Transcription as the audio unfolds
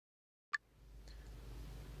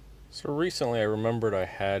So recently I remembered I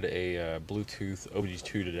had a Bluetooth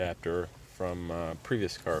OBD2 adapter from a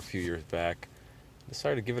previous car a few years back.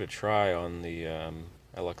 Decided to give it a try on the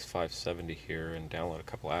LX570 here and download a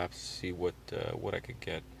couple apps to see what I could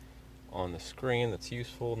get on the screen that's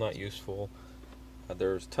useful, not useful.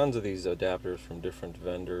 There's tons of these adapters from different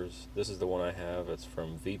vendors. This is the one I have. It's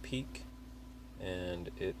from VPeak, and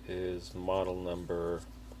it is model number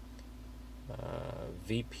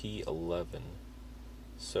VP11.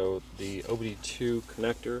 So the OBD2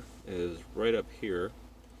 connector is right up here.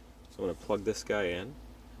 So I'm going to plug this guy in, and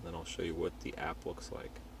then I'll show you what the app looks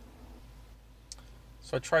like.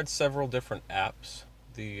 So I tried several different apps.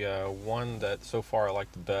 The one that so far I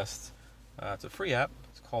like the best, it's a free app.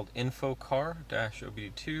 It's called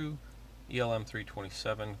InfoCar-OBD2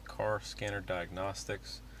 ELM327 Car Scanner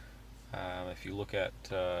Diagnostics. If you look at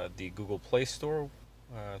the Google Play Store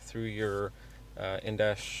through your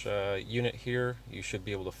in-dash unit here, you should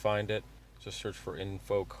be able to find it. Just search for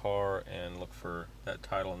InfoCar and look for that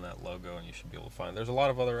title and that logo, and you should be able to find it. There's a lot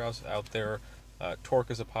of other out there. Torque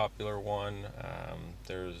is a popular one.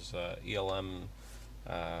 There's ELM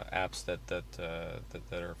apps that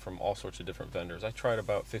are from all sorts of different vendors. I tried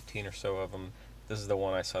about 15 or so of them. This is the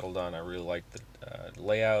one I settled on. I really like the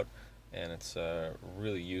layout, and it's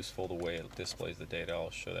really useful the way it displays the data. I'll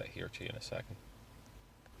show that here to you in a second.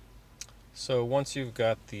 So once you've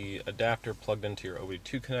got the adapter plugged into your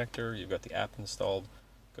OBD2 connector, you've got the app installed,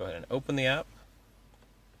 go ahead and open the app.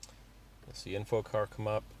 You'll see InfoCar come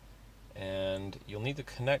up, and you'll need to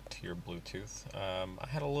connect to your Bluetooth. I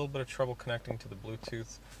had a little bit of trouble connecting to the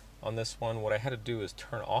Bluetooth on this one. What I had to do is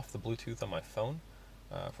turn off the Bluetooth on my phone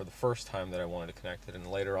for the first time that I wanted to connect it, and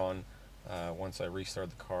later on, once I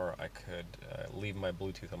restarted the car, I could leave my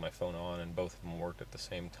Bluetooth on my phone on, and both of them worked at the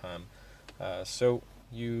same time. So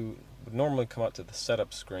you would normally come up to the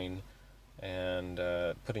setup screen and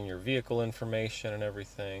put in your vehicle information and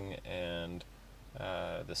everything, and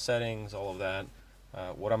the settings, all of that.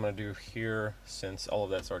 What I'm going to do here, since all of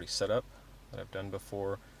that's already set up that I've done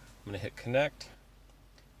before, I'm going to hit connect,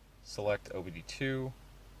 select OBD2,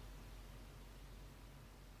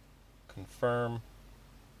 confirm,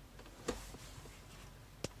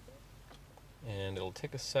 and it'll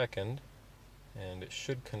take a second, and it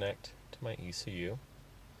should connect to my ECU.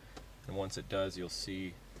 And once it does, you'll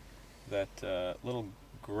see that little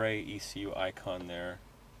gray ECU icon there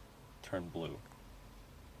turn blue.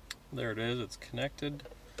 There it is, it's connected.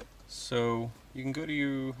 So you can go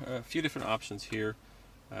to a few different options here.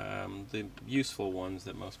 The useful ones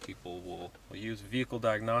that most people will use: vehicle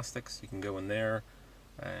diagnostics. You can go in there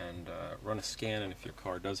and run a scan, and if your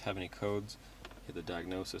car does have any codes, hit the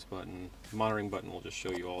diagnosis button. The monitoring button will just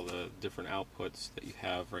show you all the different outputs that you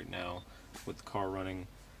have right now with the car running.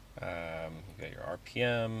 You've got your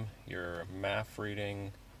RPM, your MAF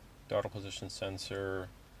reading, throttle position sensor,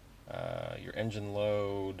 your engine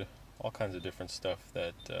load, all kinds of different stuff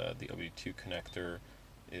that the OBD2 connector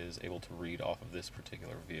is able to read off of this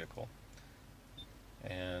particular vehicle.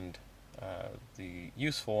 And the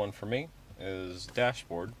useful one for me is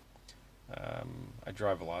dashboard. I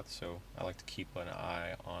drive a lot, so I like to keep an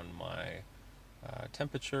eye on my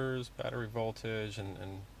temperatures, battery voltage,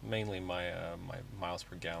 and mainly my miles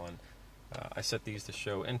per gallon. I set these to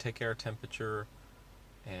show intake air temperature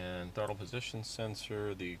and throttle position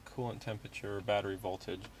sensor, the coolant temperature, battery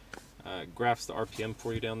voltage. Graphs the RPM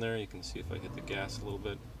for you down there. You can see if I hit the gas a little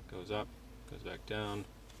bit, it goes up, goes back down.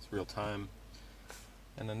 It's real time.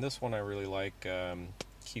 And then this one I really like,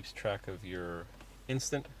 keeps track of your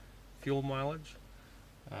instant fuel mileage.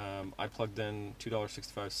 I plugged in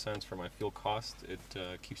 $2.65 for my fuel cost. It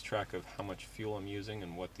keeps track of how much fuel I'm using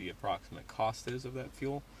and what the approximate cost is of that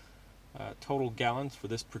fuel. Total gallons for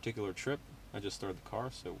this particular trip. I just started the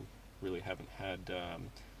car, so we really haven't had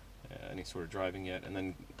any sort of driving yet. And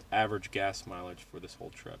then average gas mileage for this whole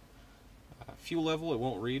trip. Fuel level, it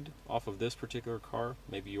won't read off of this particular car.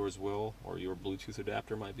 Maybe yours will, or your Bluetooth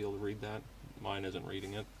adapter might be able to read that. Mine isn't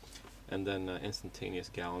reading it. And then instantaneous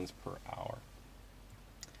gallons per hour.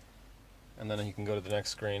 And then you can go to the next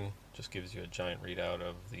screen. Just gives you a giant readout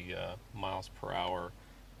of the miles per hour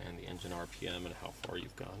and the engine RPM and how far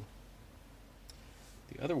you've gone.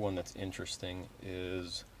 The other one that's interesting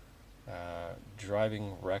is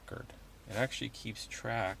driving record. It actually keeps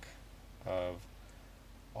track of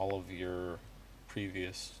all of your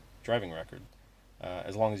previous driving record,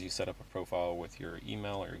 as long as you set up a profile with your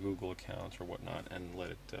email or your Google accounts or whatnot, and let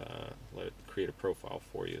it create a profile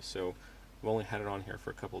for you. So I've only had it on here for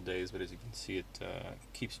a couple of days, but as you can see, it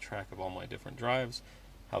keeps track of all my different drives,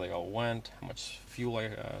 how they all went, how much fuel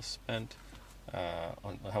I spent,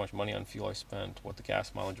 on how much money on fuel I spent, what the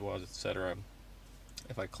gas mileage was, etc.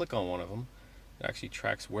 if I click on one of them, it actually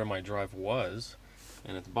tracks where my drive was,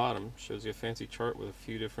 and at the bottom shows you a fancy chart with a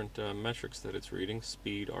few different metrics that it's reading: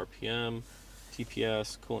 speed, RPM,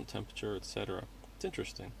 TPS, coolant temperature, etc. It's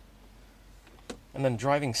interesting. And then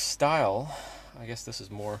driving style, I guess this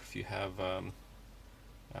is more if you have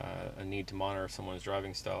a need to monitor someone's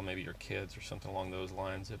driving style, maybe your kids or something along those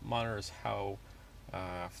lines. It monitors how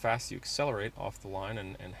fast you accelerate off the line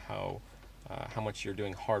and how much you're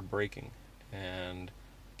doing hard braking, and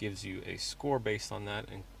gives you a score based on that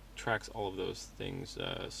and tracks all of those things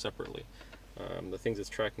separately. The things it's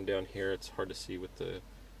tracking down here, it's hard to see with the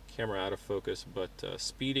camera out of focus, but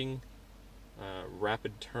speeding,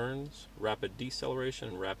 rapid turns, rapid deceleration,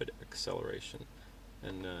 and rapid acceleration,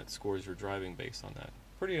 and it scores your driving based on that.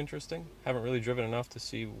 Pretty interesting. Haven't really driven enough to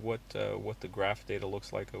see what the graph data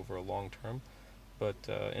looks like over a long term, but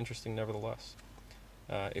interesting nevertheless.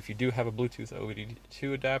 If you do have a Bluetooth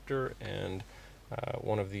OBD2 adapter and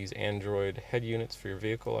one of these Android head units for your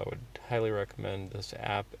vehicle, I would highly recommend this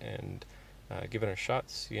app and give it a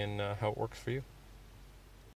shot, seeing how it works for you.